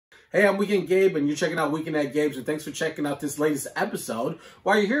Hey, I'm Weekend Gabe, and you're checking out Weekend at Gabe's, and thanks for checking out this latest episode.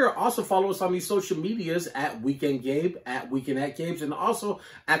 While you're here, also follow us on these social medias at Weekend Gabe, at Weekend at Gabe's, and also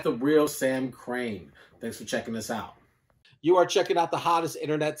at The Real Sam Crane. Thanks for checking us out. You are checking out the hottest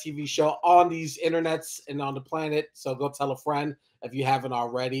internet TV show on these internets and on the planet, so go tell a friend if you haven't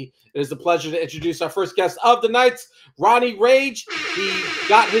already. It is a pleasure to introduce our first guest of the night, Ronnie Rage. He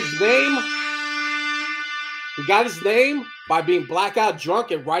got his name by being blackout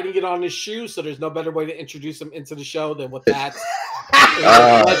drunk and writing it on his shoe, so there's no better way to introduce him into the show than with that.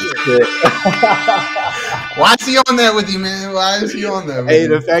 Why is he on that with you, man? Why is he on that with Hey, you?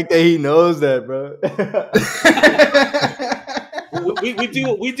 the fact that he knows that, bro.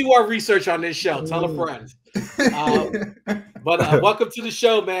 we do our research on this show. Tell a friend. But welcome to the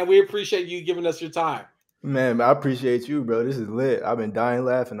show, man. We appreciate you giving us your time. Man, I appreciate you, bro. This is lit. I've been dying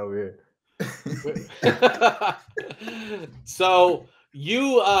laughing over here. So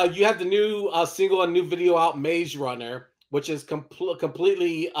you have the new single and new video out, Mazerunner, which is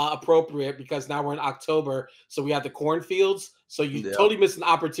completely appropriate because now we're in October, so we have the cornfields. So you totally missed an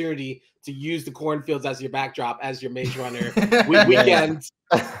opportunity to use the cornfields as your backdrop as your Mazerunner weekend.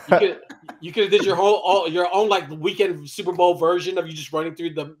 You could have did your own like weekend Super Bowl version of you just running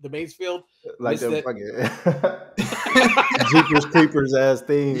through the maze field. Like the fucking Jeepers Creepers ass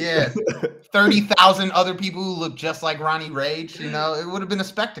thing. Yeah. 30,000 other people who look just like Ronnie Rage. You know, it would have been a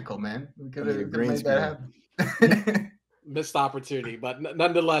spectacle, man. We could have made that happen. Missed opportunity, but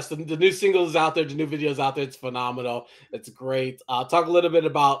nonetheless, the new single is out there, the new video is out there. It's phenomenal. It's great. Talk a little bit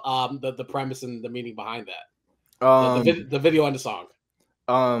about the premise and the meaning behind that. The video and the song.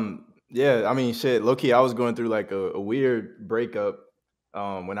 Yeah, I mean, shit. Low key, I was going through like a weird breakup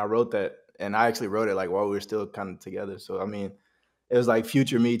when I wrote that, and I actually wrote it like while we were still kind of together. So I mean, it was like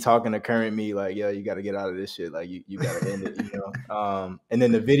future me talking to current me, like, yeah, you got to get out of this shit. Like, you got to end it, you know. And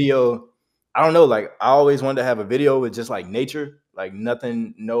then the video, I don't know, like I always wanted to have a video with just like nature, like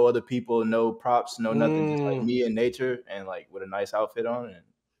nothing, no other people, no props, no nothing, just like me and nature, and like with a nice outfit on, and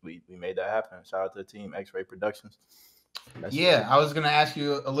we made that happen. Shout out to the team, X-Ray Productions. Yeah, I was going to ask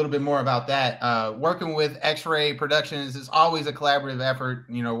you a little bit more about that. Working with X-Ray Productions is always a collaborative effort,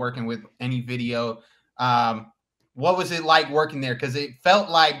 you know, working with any video. What was it like working there? Because it felt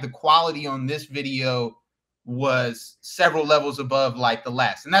like the quality on this video was several levels above like the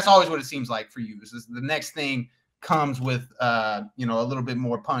last. And that's always what it seems like for you. Is the next thing comes with, you know, a little bit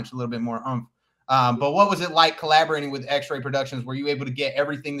more punch, a little bit more oomph. But what was it like collaborating with X-Ray Productions? Were you able to get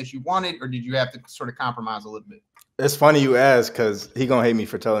everything that you wanted, or did you have to sort of compromise a little bit? It's funny you ask because he gonna hate me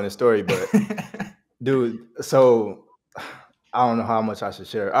for telling this story, but dude, so I don't know how much I should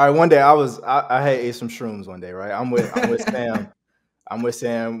share. All right, one day I had ate some shrooms one day, right? I'm with Sam. I'm with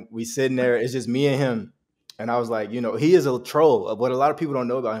Sam. We sitting there. It's just me and him. And I was like, you know, he is a troll. What a lot of people don't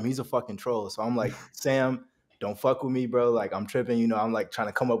know about him, he's a fucking troll. So I'm like, Sam, don't fuck with me, bro. Like, I'm tripping, you know. I'm like trying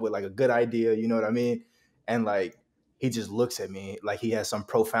to come up with like a good idea, you know what I mean? And like, he just looks at me like he has some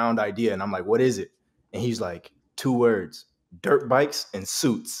profound idea. And I'm like, what is it? And he's like, 2 words, dirt bikes and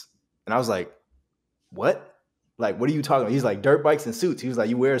suits. And I was like, what? Like, what are you talking about? He's like, dirt bikes and suits. He was like,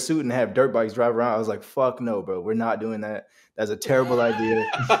 you wear a suit and have dirt bikes drive around. I was like, fuck no, bro. We're not doing that. That's a terrible idea.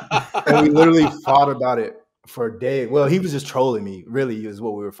 And we literally fought about it for days. Well, he was just trolling me, really, is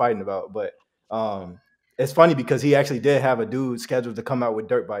what we were fighting about. But it's funny because he actually did have a dude scheduled to come out with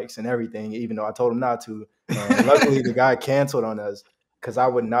dirt bikes and everything, even though I told him not to. Luckily, the guy canceled on us because I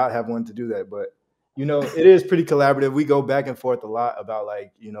would not have wanted to do that. But you know, it is pretty collaborative. We go back and forth a lot about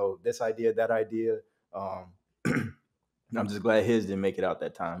like, you know, this idea, that idea. I'm just glad his didn't make it out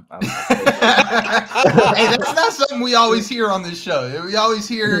that time. Hey, that's something we always hear on this show. We always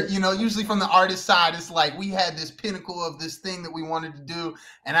hear, you know, usually from the artist side, it's like we had this pinnacle of this thing that we wanted to do,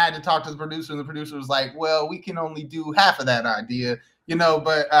 and I had to talk to the producer, and the producer was like, well, we can only do half of that idea, you know,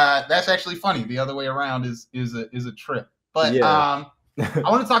 but that's actually funny. The other way around is a trip. But yeah. I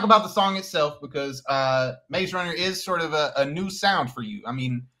want to talk about the song itself because Mazerunner is sort of a new sound for you. I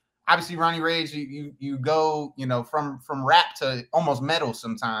mean, obviously, Ronnie Rage, you go, you know, from rap to almost metal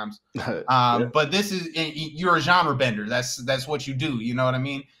sometimes. Yeah. But this is, you're a genre bender. That's what you do. You know what I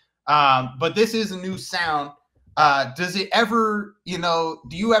mean? But this is a new sound. Does it ever, you know,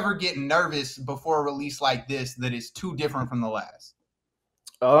 do you ever get nervous before a release like this that is too different from the last?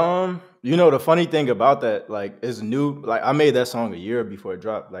 You know, the funny thing about that, like, is new. Like, I made that song a year before it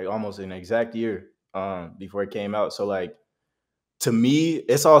dropped, like almost an exact year before it came out. So like, to me,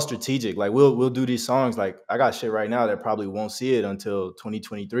 it's all strategic. Like we'll do these songs. Like I got shit right now that probably won't see it until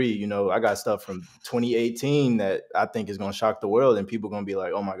 2023. You know, I got stuff from 2018 that I think is gonna shock the world, and people gonna be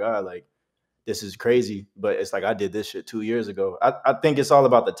like, "Oh my god!" Like this is crazy. But it's like I did this shit 2 years ago. I think it's all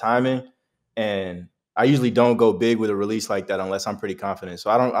about the timing, and I usually don't go big with a release like that unless I'm pretty confident. So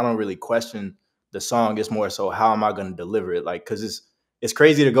I don't really question the song. It's more so how am I going to deliver it? Like, because it's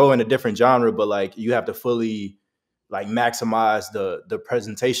crazy to go in a different genre, but like you have to fully like maximize the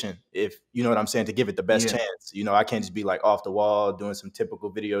presentation, if you know what I'm saying, to give it the best chance. You know, I can't just be like off the wall doing some typical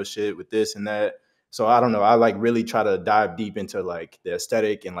video shit with this and that. So I don't know. I like really try to dive deep into like the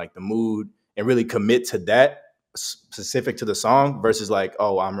aesthetic and like the mood and really commit to that specific to the song versus like,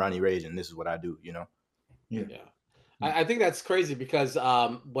 oh, I'm Ronnie Rage and this is what I do, you know? Yeah. I think that's crazy because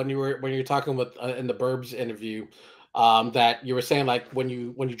when you're talking with in the Burbs interview, that you were saying like when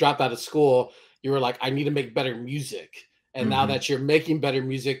you dropped out of school, you were like, I need to make better music. And now that you're making better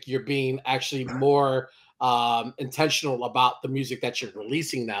music, you're being actually more intentional about the music that you're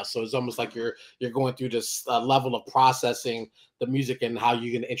releasing now. So it's almost like you're going through this level of processing the music and how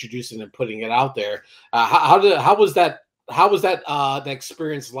you're going to introduce it and putting it out there. How was that the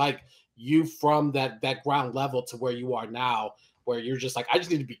experience like? You from that ground level to where you are now, where you're just like, I just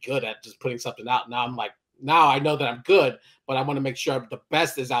need to be good at just putting something out. Now I'm like, now I know that I'm good, but I want to make sure the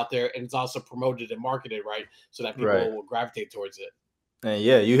best is out there and it's also promoted and marketed right so that people will gravitate towards it. And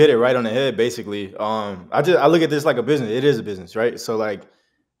yeah, you hit it right on the head, basically. I look at this like a business. It is a business, right? So like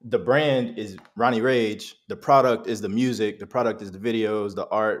the brand is Ronnie Rage, the product is the music, the product is the videos, the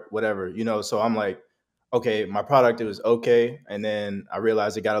art, whatever, you know. So I'm like, okay, my product, it was okay. And then I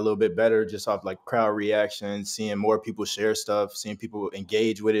realized it got a little bit better just off like crowd reaction, seeing more people share stuff, seeing people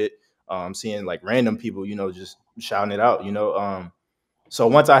engage with it, seeing like random people, you know, just shouting it out, you know. So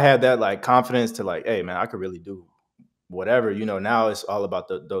once I had that like confidence to like, hey man, I could really do whatever, you know, now it's all about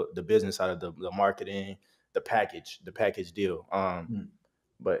the business side of the marketing, the package deal.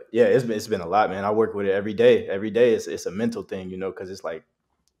 But yeah, it's been a lot, man. I work with it every day. Every day it's a mental thing, you know, because it's like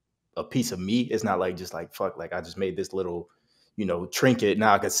a piece of me. It's not like just like fuck, like I just made this little, you know, trinket.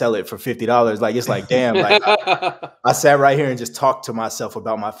 Now I could sell it for $50. Like it's like damn, like I sat right here and just talked to myself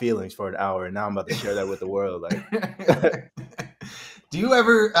about my feelings for an hour, and now I'm about to share that with the world. Like, do you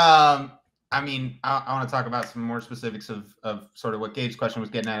ever? I mean, I want to talk about some more specifics of sort of what Gabe's question was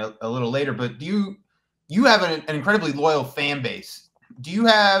getting at a little later. But do you have an incredibly loyal fan base? Do you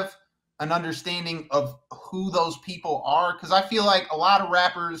have an understanding of who those people are? Because I feel like a lot of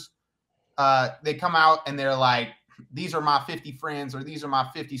rappers, they come out and they're like, these are my 50 friends or these are my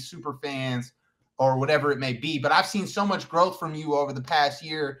 50 super fans or whatever it may be. But I've seen so much growth from you over the past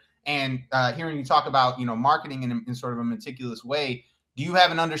year, and hearing you talk about, you know, marketing in sort of a meticulous way. Do you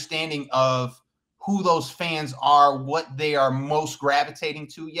have an understanding of who those fans are, what they are most gravitating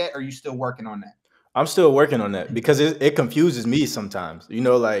to yet? Or are you still working on that? I'm still working on that because it confuses me sometimes. You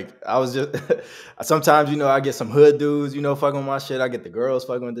know, like I was just sometimes, you know, I get some hood dudes, you know, fucking with my shit. I get the girls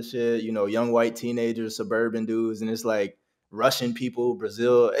fucking with the shit, you know, young white teenagers, suburban dudes, and it's like Russian people,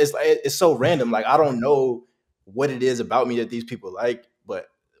 Brazil. It's like it's so random. Like I don't know what it is about me that these people like, but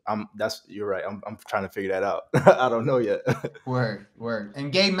you're right. I'm trying to figure that out. I don't know yet. Word.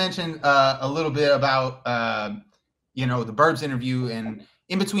 And Gabe mentioned a little bit about you know, the Burbs interview, and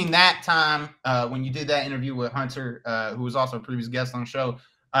in between that time, when you did that interview with Hunter, who was also a previous guest on the show,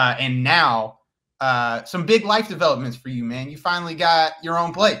 and now some big life developments for you, man. You finally got your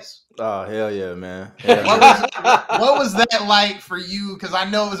own place. Oh, hell yeah, man. What was that like for you? Because I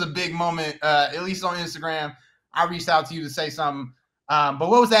know it was a big moment, at least on Instagram. I reached out to you to say something. But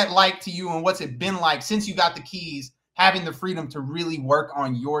what was that like to you, and what's it been like since you got the keys, having the freedom to really work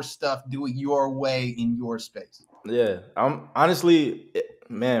on your stuff, do it your way in your space? Yeah, I'm honestly,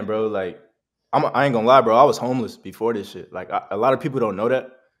 man, bro, like I ain't gonna lie, bro. I was homeless before this shit. Like a lot of people don't know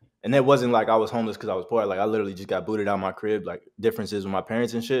that. And it wasn't like I was homeless because I was poor. Like I literally just got booted out of my crib. Like differences with my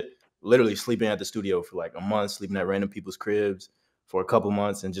parents and shit. Literally sleeping at the studio for like a month, sleeping at random people's cribs for a couple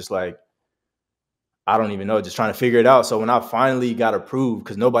months, and just like I don't even know, just trying to figure it out. So when I finally got approved,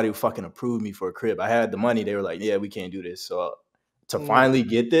 because nobody fucking approved me for a crib, I had the money. They were like, yeah, we can't do this. So to finally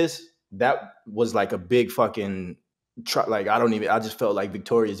get this, that was like a big fucking like I just felt like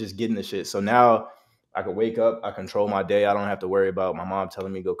victorious just getting the shit. So now I can wake up, I control my day. I don't have to worry about my mom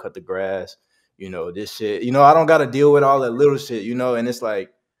telling me go cut the grass, you know, this shit. You know, I don't got to deal with all that little shit, you know, and it's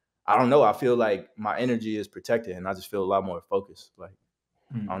like, I don't know. I feel like my energy is protected and I just feel a lot more focused. Like,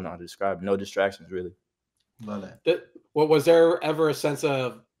 I don't know how to describe it. No distractions, really. Love that. Well, was there ever a sense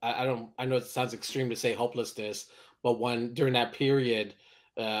of, I know it sounds extreme to say hopelessness, but during that period,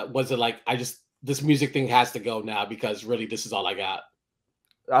 was it like, this music thing has to go now because really this is all I got?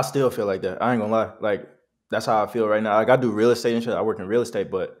 I still feel like that. I ain't gonna lie. Like, that's how I feel right now. Like, I do real estate and shit. I work in real estate,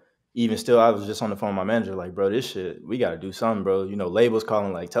 but even still, I was just on the phone with my manager, like, bro, this shit, we got to do something, bro. You know, labels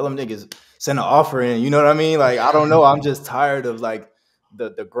calling, like, tell them niggas send an offer in. You know what I mean? Like, I don't know. I'm just tired of like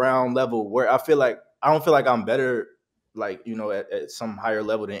the ground level where I feel like I don't feel like I'm better, like, you know, at some higher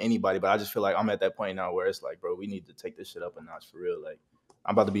level than anybody, but I just feel like I'm at that point now where it's like, bro, we need to take this shit up a notch for real. Like,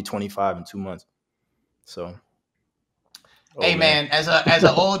 I'm about to be 25 in 2 months. So. Hey man, as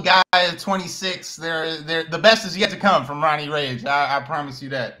an old guy at 26, the best is yet to come from Ronnie Rage. I promise you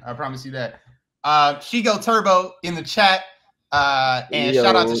that. I promise you that. SheGo Turbo in the chat. And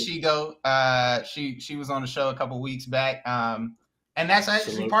shout out to SheGo. She was on the show a couple weeks back. And that's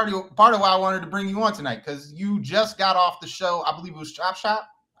actually part of why I wanted to bring you on tonight, because you just got off the show. I believe it was Chop Shop.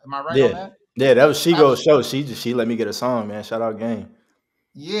 Am I right on that? Yeah, that was SheGo's show. She let me get a song, man. Shout out Game.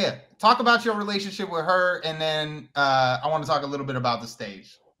 Yeah. Talk about your relationship with her, and then I want to talk a little bit about the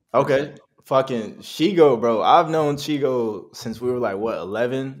stage. Okay. Fucking SheGo, bro. I've known SheGo since we were like, what,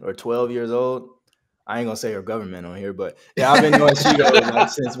 11 or 12 years old? I ain't gonna say her government on here, but yeah, I've been knowing SheGo like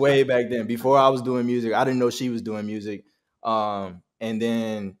since way back then. Before I was doing music, I didn't know she was doing music. And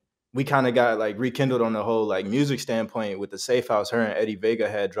then we kind of got like rekindled on the whole like music standpoint with the Safe House. Her and Eddie Vega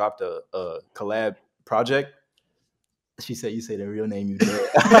had dropped a collab project. She said, "You say the real name, you dead."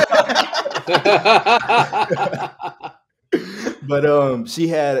 But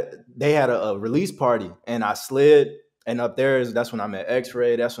they had a release party, and I slid, and up there that's when I met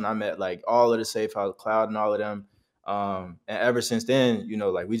X-Ray. That's when I met like all of the Safe House, Cloud, and all of them. And ever since then, you know,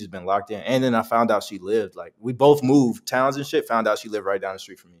 like we just been locked in. And then I found out she lived, like we both moved towns and shit. Found out she lived right down the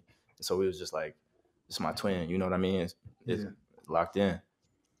street from me, and so we was just like, "It's my twin." You know what I mean? It's locked in.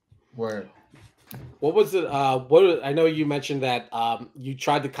 Word. What was it? I know you mentioned that you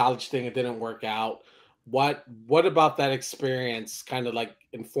tried the college thing, it didn't work out. What about that experience kind of like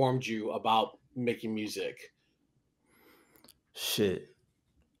informed you about making music? Shit.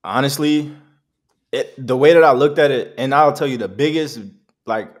 Honestly, the way that I looked at it, and I'll tell you the biggest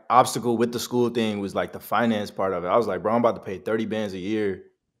like obstacle with the school thing was like the finance part of it. I was like, bro, I'm about to pay 30 bands a year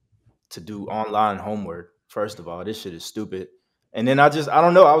to do online homework. First of all, this shit is stupid. And then I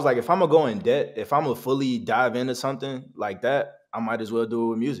don't know. I was like, if I'm gonna go in debt, if I'm gonna fully dive into something like that, I might as well do it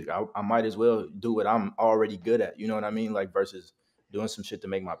with music. I might as well do what I'm already good at. You know what I mean? Like versus doing some shit to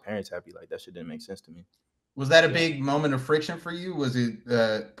make my parents happy. Like that shit didn't make sense to me. Was that a big moment of friction for you? Was it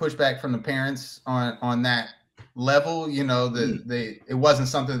pushback from the parents on that level? You know, it wasn't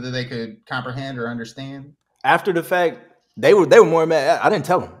something that they could comprehend or understand? After the fact, they were more mad. I didn't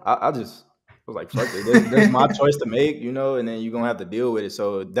tell them. I just was like, fuck it. There's my choice to make, you know, and then you're going to have to deal with it.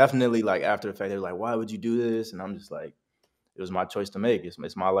 So definitely like after the fact, they're like, why would you do this? And I'm just like, it was my choice to make.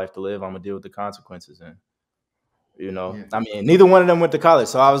 It's my life to live. I'm going to deal with the consequences. And, you know, I mean, neither one of them went to college.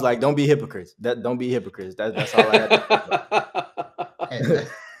 So I was like, don't be hypocrites. Don't be hypocrites. That's all I had to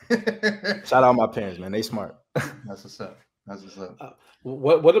do. Shout out my parents, man. They smart. That's what's up. That's what's up.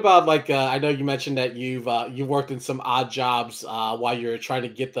 What about like I know you mentioned that you've worked in some odd jobs while you're trying to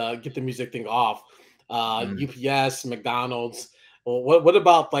get the music thing off, UPS, McDonald's. Well, what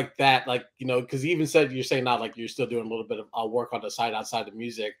about like that? Like, you know, because you even said you're saying not like you're still doing a little bit of work on the side outside of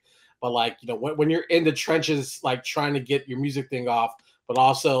music, but like, you know, when you're in the trenches, like trying to get your music thing off, but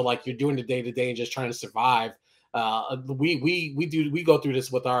also like you're doing the day to day and just trying to survive. We go through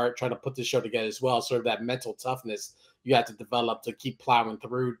this with our trying to put this show together as well. Sort of that mental toughness you have to develop to keep plowing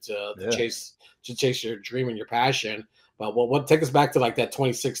through to chase your dream and your passion. But what take us back to like that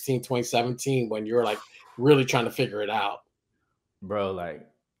 2016, 2017 when you were like really trying to figure it out? Bro, like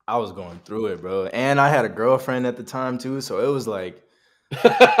I was going through it, bro. And I had a girlfriend at the time too. So it was like,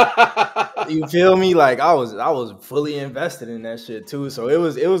 you feel me? Like I was fully invested in that shit too. So it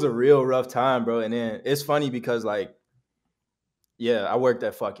was a real rough time, bro. And then it's funny because like, yeah, I worked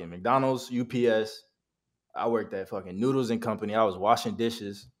at fucking McDonald's, UPS. I worked at fucking Noodles and Company. I was washing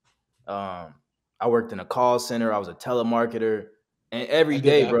dishes. I worked in a call center. I was a telemarketer. And every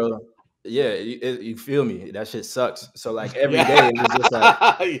day, bro, yeah, you feel me? That shit sucks. So like every day, it was just like,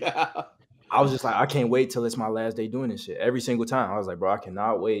 I was just like, I can't wait till it's my last day doing this shit. Every single time, I was like, bro, I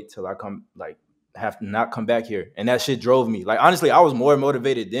cannot wait till I have to not come back here. And that shit drove me. Like honestly, I was more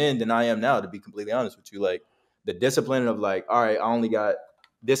motivated then than I am now, to be completely honest with you. Like the discipline of like, all right, I only got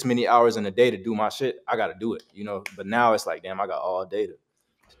this many hours in a day to do my shit. I got to do it, you know. But now it's like, damn, I got all day to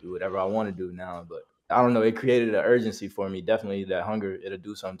do whatever I want to do now. But I don't know. It created an urgency for me. Definitely that hunger. It'll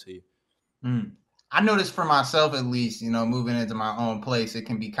do something to you. I noticed for myself, at least, you know, moving into my own place, it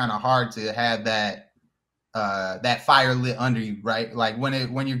can be kind of hard to have that fire lit under you, right? Like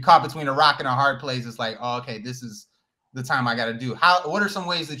when you're caught between a rock and a hard place, it's like, oh, okay, this is the time I got to do. What are some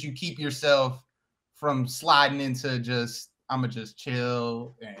ways that you keep yourself from sliding into just, I'm gonna just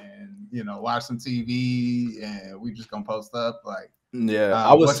chill and watch some TV and we just gonna post up? Like,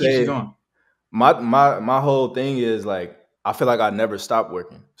 I would what keeps you say going? my whole thing is like I feel like I never stop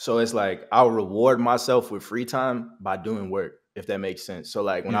working. So it's like I'll reward myself with free time by doing work, if that makes sense. So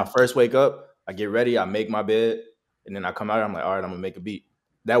like when I first wake up, I get ready, I make my bed, and then I come out, I'm like, all right, I'm gonna make a beat.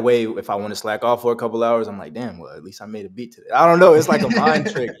 That way, if I want to slack off for a couple hours, I'm like, damn, well, at least I made a beat today. I don't know. It's like a mind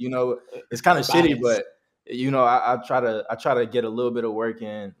trick, It's kind of shitty, but I try to get a little bit of work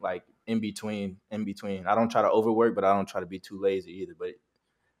in, like in between. I don't try to overwork, but I don't try to be too lazy either. But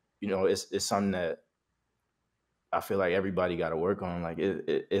it's something that I feel like everybody got to work on. Like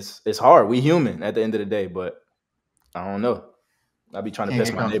it's hard. We human at the end of the day, but I don't know. I be trying to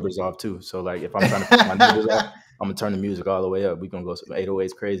piss my neighbors off too. So like if I'm trying to piss my neighbors off, I'm gonna turn the music all the way up. We gonna go some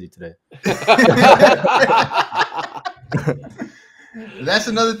 808s crazy today. That's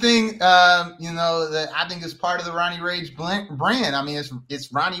another thing, that I think is part of the Ronnie Rage brand. I mean,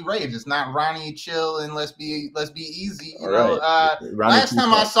 it's Ronnie Rage. It's not Ronnie Chill and let's be easy. Last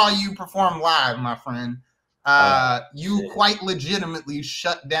time I saw you perform live, my friend, you quite legitimately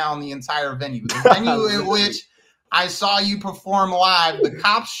shut down the entire venue. The venue in which I saw you perform live, the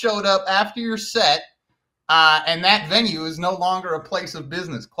cops showed up after your set, and that venue is no longer a place of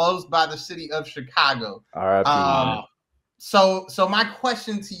business, closed by the city of Chicago. R.I.P. So my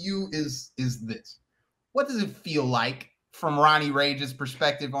question to you is this: what does it feel like from Ronnie Rage's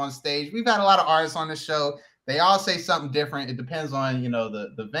perspective on stage? We've had a lot of artists on the show. They all say something different. It depends on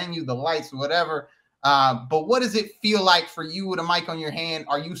the venue, the lights, whatever. But what does it feel like for you with a mic on your hand?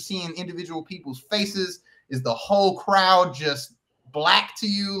 Are you seeing individual people's faces? Is the whole crowd just black to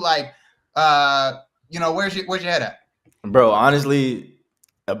you? Like, where's your head at? Bro, honestly,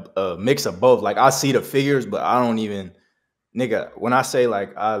 a mix of both. Like I see the figures, but I don't even. Nigga, when I say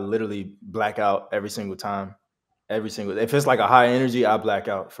like I literally black out every single time, if it's like a high energy, I black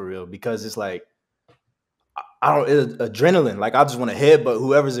out for real because it's like it's adrenaline. Like I just want to headbutt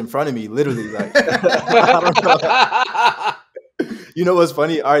whoever's in front of me, literally. Like I don't know. You know what's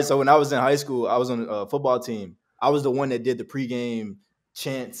funny? All right, so when I was in high school, I was on a football team. I was the one that did the pregame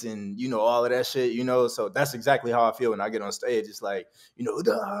chants and all of that shit. So that's exactly how I feel when I get on stage. It's like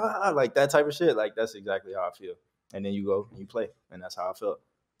like that type of shit. Like that's exactly how I feel. And then you go and you play, and that's how I felt.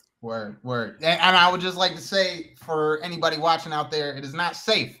 Word. And I would just like to say for anybody watching out there, it is not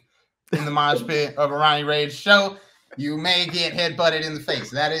safe in the mosh pit of a Ronnie Rage show. You may get headbutted in the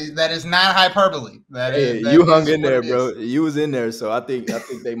face. That is not hyperbole. You hung in there, bro. You was in there, so I think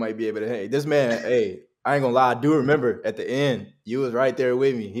they might be able to. Hey, this man. Hey, I ain't gonna lie. I do remember at the end, you was right there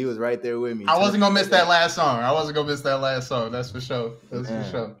with me. He was right there with me. I wasn't gonna miss that last song. That's for sure. That's for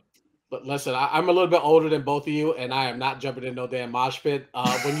sure. But listen, I'm a little bit older than both of you, and I am not jumping in no damn mosh pit.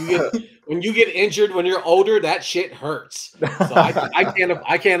 When you get injured when you're older, that shit hurts. So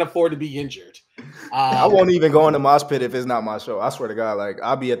I can't afford to be injured. I won't even go in the mosh pit if it's not my show. I swear to God, like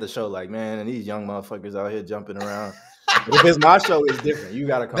I'll be at the show, like man, and these young motherfuckers out here jumping around. But if it's my show, it's different. You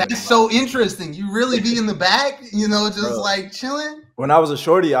gotta come. That's so interesting. You really be in the back, just like chilling. When I was a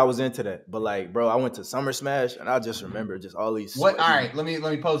shorty, I was into that. But like, bro, I went to Summer Smash, and I just remember just all these. What? All right, let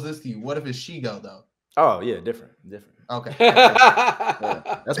me pose this to you. What if it's SheGo though? Oh yeah, different. Okay.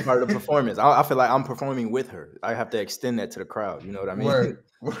 Yeah, that's part of the performance. I feel like I'm performing with her. I have to extend that to the crowd. You know what I mean?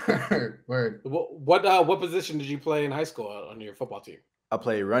 Word. What position did you play in high school on your football team? I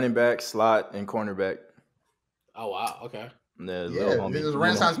played running back, slot, and cornerback. Oh wow, okay. It was a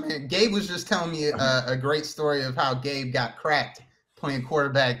Renaissance man. Gabe was just telling me a great story of how Gabe got cracked playing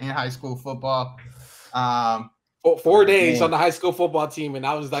quarterback in high school football. 4 days on the high school football team, and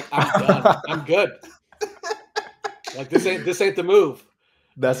I was like, I'm done. I'm good. Like this ain't the move.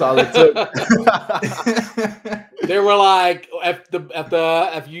 That's all it took. They were like,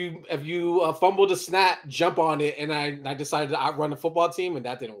 if you fumble the snap, jump on it, and I decided to outrun the football team, and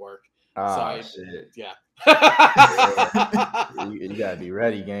that didn't work. Shit. Yeah. You gotta be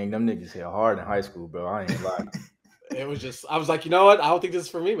ready, gang. Them niggas hit hard in high school, bro. I ain't gonna lie. It was just, I was like, you know what? I don't think this is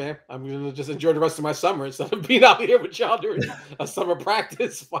for me, man. I'm gonna just enjoy the rest of my summer instead of being out here with y'all during a summer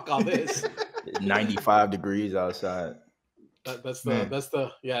practice. Fuck all this. 95 degrees outside. That's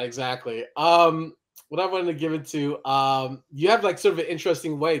yeah, exactly. What I wanted to give it to, you have like sort of an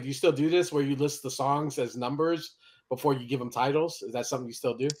interesting way. Do you still do this where you list the songs as numbers before you give them titles? Is that something you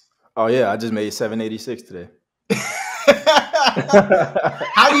still do? Oh yeah, I just made 786 today.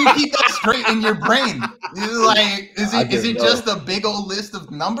 How do you keep that straight in your brain? Is it just a big old list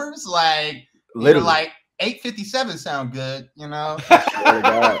of numbers? Like literally, like 857 sound good, I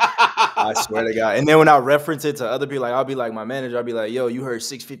swear to God. And then when I reference it to other people, like I'll be like my manager, I'll be like, yo, you heard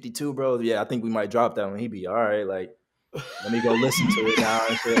 652, bro? Yeah, I think we might drop that one. He'd be all right, like Let me go listen to it now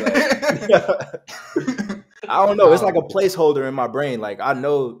and shit. Like, I don't know. It's like a placeholder in my brain. Like I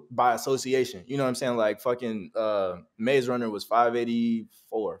know by association. You know what I'm saying? Like fucking Mazerunner was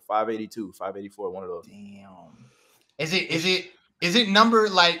 584, 582, 584, one of those. Damn. Is it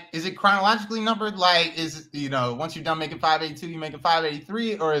numbered like, is it chronologically numbered? Like, is, you know, once you're done making 582, you making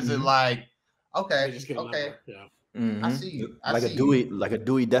 583, or is it like, okay, okay, yeah. I see you. Like a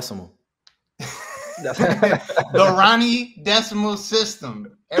Dewey Decimal. The Ronnie decimal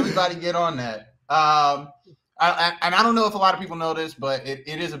system. Everybody get on that. And I don't know if a lot of people know this, but it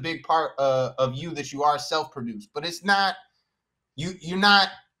is a big part of you that you are self-produced. But it's not you're not.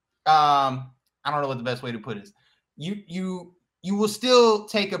 I don't know what the best way to put it is. You will still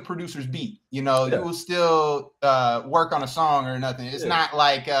take a producer's beat. You know, you will still work on a song or nothing. It's not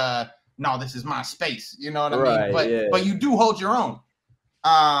like no, this is my space. You know what I mean? But you do hold your own.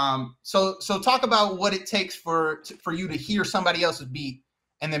 So talk about what it takes for you to hear somebody else's beat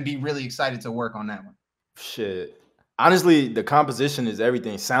and then be really excited to work on that one. Shit. Honestly, the composition is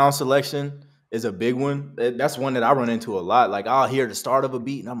everything. Sound selection is a big one. That's one that I run into a lot. Like I'll hear the start of a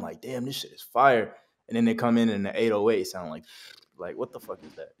beat and I'm like, damn, this shit is fire. And then they come in the 808 sound like what the fuck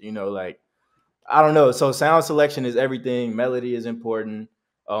is that? You know, like I don't know. So sound selection is everything. Melody is important.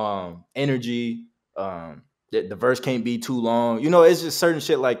 Energy, the verse can't be too long. You know, it's just certain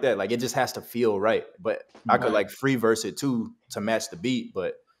shit like that. Like it just has to feel right. But I could like free verse it too to match the beat,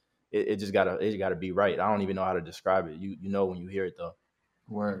 but it just gotta be right. I don't even know how to describe it. You know when you hear it though.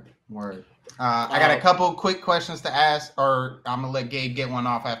 Word. I got a couple quick questions to ask, or I'm gonna let Gabe get one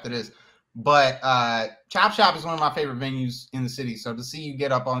off after this. But Chop Shop is one of my favorite venues in the city. So to see you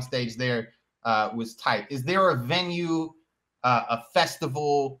get up on stage there was tight. Is there a venue, a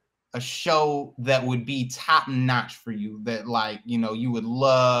festival, a show that would be top notch for you that, like, you know, you would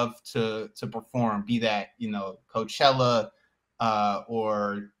love to perform, be that, you know, Coachella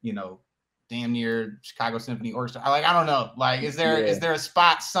or, you know, damn near Chicago Symphony Orchestra? Like, I don't know. Like, is there a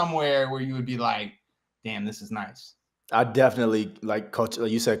spot somewhere where you would be like, damn, this is nice? I definitely like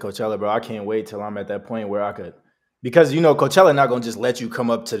you said Coachella, bro. I can't wait till I'm at that point where I could, because you know Coachella not gonna just let you come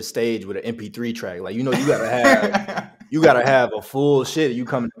up to the stage with an MP3 track. Like, you know, you gotta have a full shit. You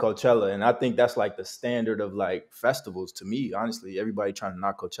come to Coachella, and I think that's like the standard of like festivals to me. Honestly, everybody trying to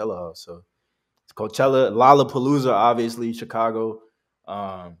knock Coachella out. So it's Coachella, Lollapalooza, obviously Chicago.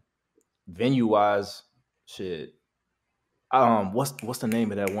 Venue wise, shit. What's the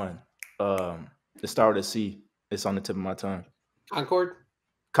name of that one? The Star with a C. It's on the tip of my tongue. Concord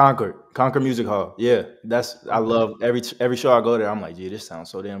Music Hall. Yeah, I love every show I go there. I'm like, gee, this sounds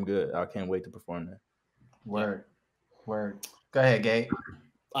so damn good. I can't wait to perform there. Word. Go ahead, Gabe.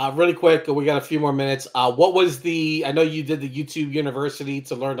 Really quick, we got a few more minutes. What was I know you did the YouTube University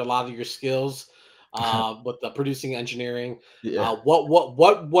to learn a lot of your skills with the producing engineering. Yeah. What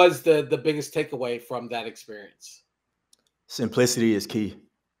was the biggest takeaway from that experience? Simplicity is key.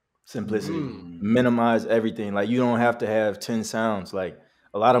 Simplicity. Minimize everything. Like, you don't have to have 10 sounds. Like,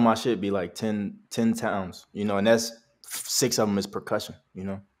 a lot of my shit be like 10 sounds, you know, and that's 6 of them is percussion, you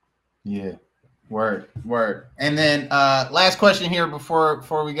know? Yeah. Word. And then last question here before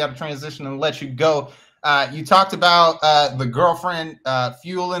we got to transition and let you go. You talked about the girlfriend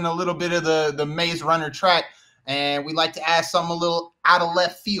fueling a little bit of the Mazerunner track, and we like to ask something a little out of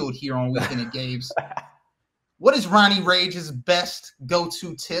left field here on Weekend at Gabe's. What is Ronnie Rage's best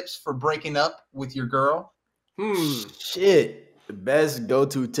go-to tips for breaking up with your girl? Shit. The best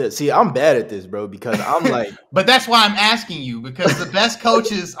go-to tip. See, I'm bad at this, bro, because I'm like... But that's why I'm asking you, because the best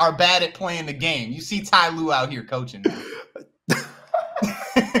coaches are bad at playing the game. You see Ty Lue out here coaching.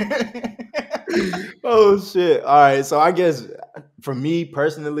 Oh, shit. All right. So I guess for me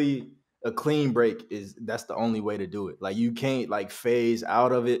personally, a clean break that's the only way to do it. Like, you can't like phase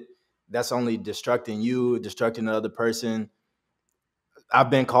out of it. That's only destructing you, destructing the other person. I've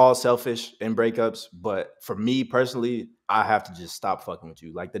been called selfish in breakups, but for me personally, I have to just stop fucking with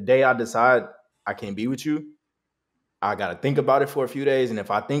you. Like, the day I decide I can't be with you, I got to think about it for a few days. And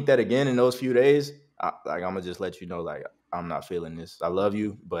if I think that again in those few days, I'm going to just let you know, like, I'm not feeling this. I love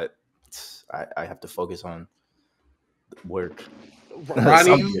you, but I have to focus on work.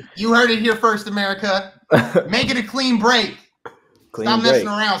 Ronnie, you heard it here first, America. Make it a clean break. Stop messing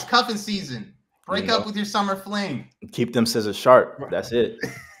around. It's cuffing season. Break up with your summer fling. Keep them scissors sharp. That's it.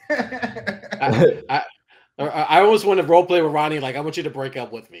 I always want to role play with Ronnie. Like, I want you to break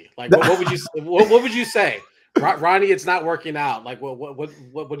up with me. Like, what would you what would you say, Ronnie? It's not working out. Like,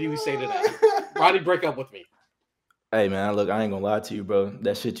 what do you say to that? Ronnie, break up with me. Hey man, look, I ain't gonna lie to you, bro.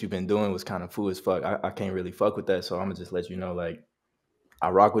 That shit you've been doing was kind of fool as fuck. I can't really fuck with that, so I'm gonna just let you know, like, I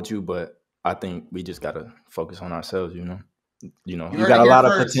rock with you, but I think we just gotta focus on ourselves. You heard got it a here lot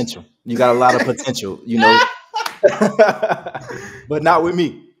of first. potential. You got a lot of potential. But not with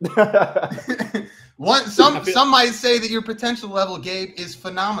me. Some might say that your potential level, Gabe, is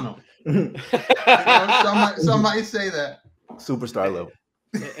phenomenal. Some might say that. Superstar level.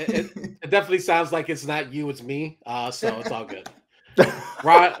 It definitely sounds like it's not you, it's me. So it's all good.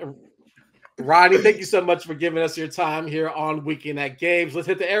 Ronnie, thank you so much for giving us your time here on Weekend at Gabe's. Let's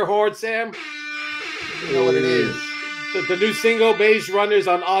hit the air horn, Sam. You know what it is. The new single, Mazerunner,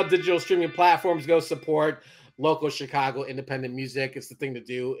 on all digital streaming platforms. Go support local Chicago independent music. It's the thing to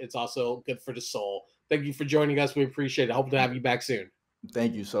do. It's also good for the soul. Thank you for joining us. We appreciate it. I hope to have you back soon.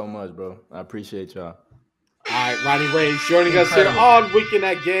 Thank you so much, bro. I appreciate y'all. All right, Ronnie Rage joining us here on Weekend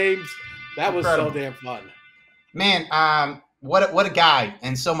at Gabe's. That was so damn fun. Man, what a guy,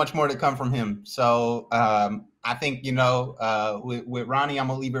 and so much more to come from him. So I think, with Ronnie, I'm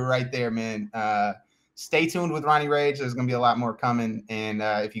gonna leave it right there, man. Stay tuned with Ronnie Rage. There's gonna be a lot more coming. And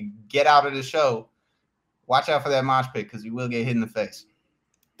if you get out of the show, watch out for that mosh pit, because you will get hit in the face.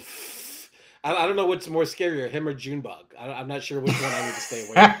 I don't know what's more scarier, him or Junebug. I'm not sure which one I need to stay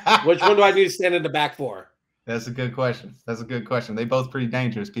away from. Which one do I need to stand in the back for? That's a good question. They both pretty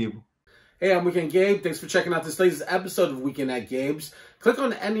dangerous people. Hey, I'm Weekend Gabe. Thanks for checking out this latest episode of Weekend at Gabe's. Click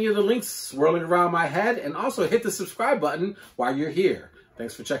on any of the links swirling around my head, and also hit the subscribe button while you're here.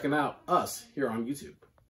 Thanks for checking out us here on YouTube.